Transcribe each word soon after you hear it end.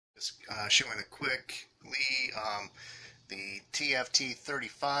Just showing it quickly, the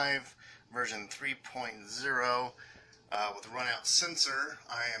TFT35 version 3.0 with Runout sensor.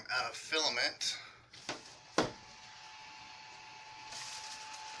 I am out of filament. I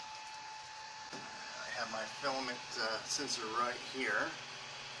have my filament sensor right here.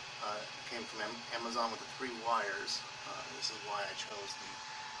 It came from Amazon with the 3 wires. This is why I chose the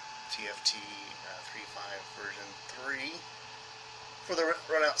TFT35 version 3 for the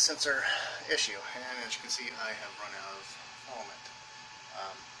Runout sensor issue. And as you can see, I have run out of filament.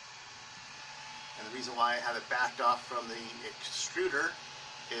 And the reason why I have it backed off from the extruder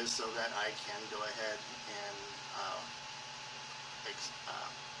is so that I can go ahead and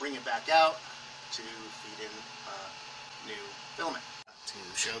bring it back out to feed in new filament. To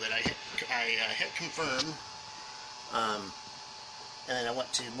show that I hit confirm, and then I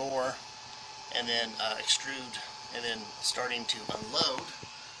went to more, and then extrude, and then starting to unload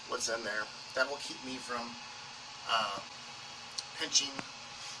what's in there. That will keep me from pinching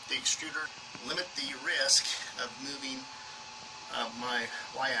the extruder, limit the risk of moving my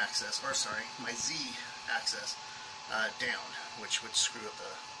y-axis, or sorry, my z-axis down, which would screw up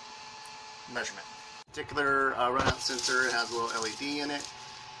the measurement. Particular Runout sensor has a little LED in it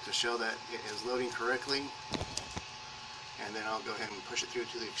to show that it is loading correctly, and then I'll go ahead and push it through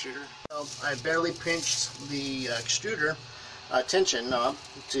to the extruder. Well, I barely pinched the extruder tension knob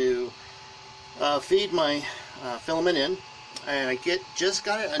to feed my filament in, and I just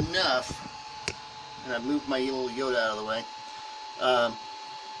got it enough, and I moved my little Yoda out of the way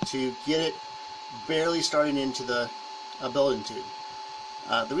to get it barely starting into the building tube.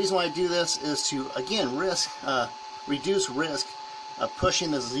 The reason why I do this is to, again, reduce risk of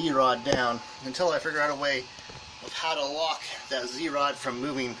pushing the Z-rod down until I figure out a way of how to lock that Z-rod from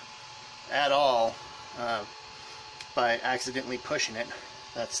moving at all by accidentally pushing it.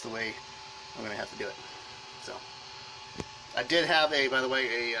 That's the way I'm going to have to do it. So, I did have by the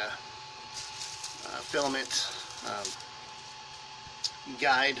way, a filament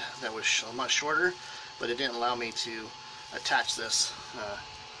guide that was much shorter, but it didn't allow me to attach this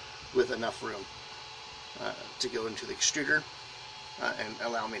with enough room to go into the extruder and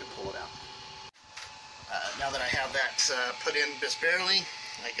allow me to pull it out. Now that I have that put in just barely,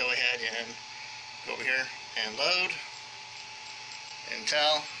 I go ahead and go over here and load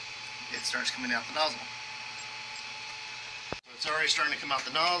until it starts coming out the nozzle. So it's already starting to come out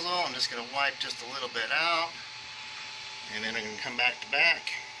the nozzle. I'm just going to wipe just a little bit out, and then I'm going to come back to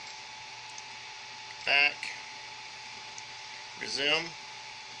back, resume,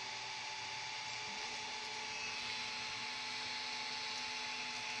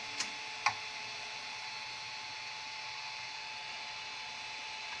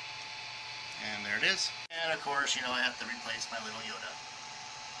 and there it is. And of course, you know, I have to replace my little Yoda.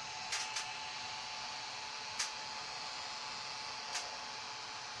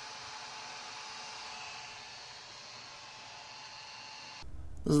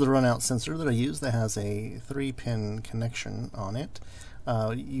 This is the Runout sensor that I use that has a 3-pin connection on it.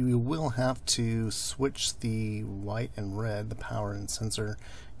 You will have to switch the white and red, the power and sensor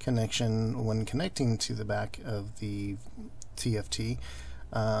connection, when connecting to the back of the TFT,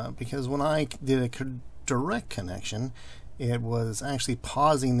 because when I did a direct connection, it was actually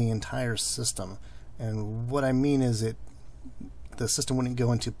pausing the entire system. And what I mean is the system wouldn't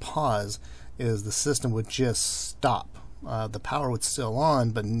go into pause, is the system would just stop. The power was still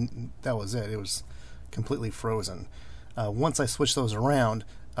on, but that was it. It was completely frozen. Once I switched those around,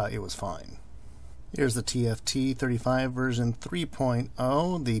 it was fine. Here's the TFT35 version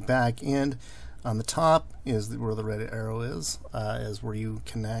 3.0. The back end on the top is where the red arrow is where you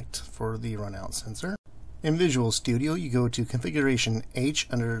connect for the Runout sensor. In Visual Studio, you go to Configuration H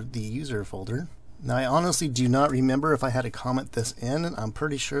under the User folder. Now, I honestly do not remember if I had to comment this in. I'm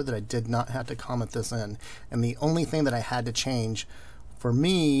pretty sure that I did not have to comment this in. And the only thing that I had to change for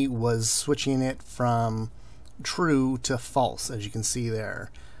me was switching it from true to false, as you can see there,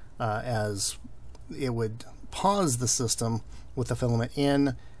 as it would pause the system with the filament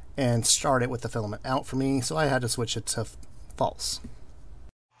in and start it with the filament out for me, so I had to switch it to false.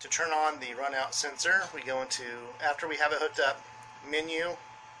 To turn on the Runout sensor, we go into, after we have it hooked up, Menu,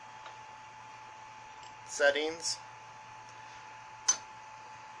 Settings.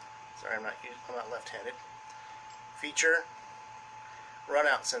 Sorry, I'm not left-handed. Feature,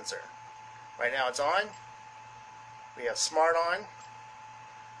 Runout sensor. Right now it's on. We have Smart on,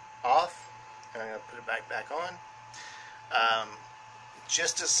 off, and I'm going to put it back on.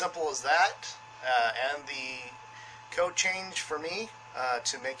 Just as simple as that, and the code change for me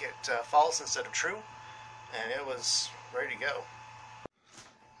to make it false instead of true, and it was ready to go.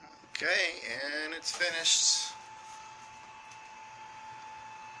 Okay, and it's finished.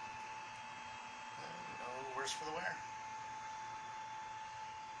 No worse for the wear.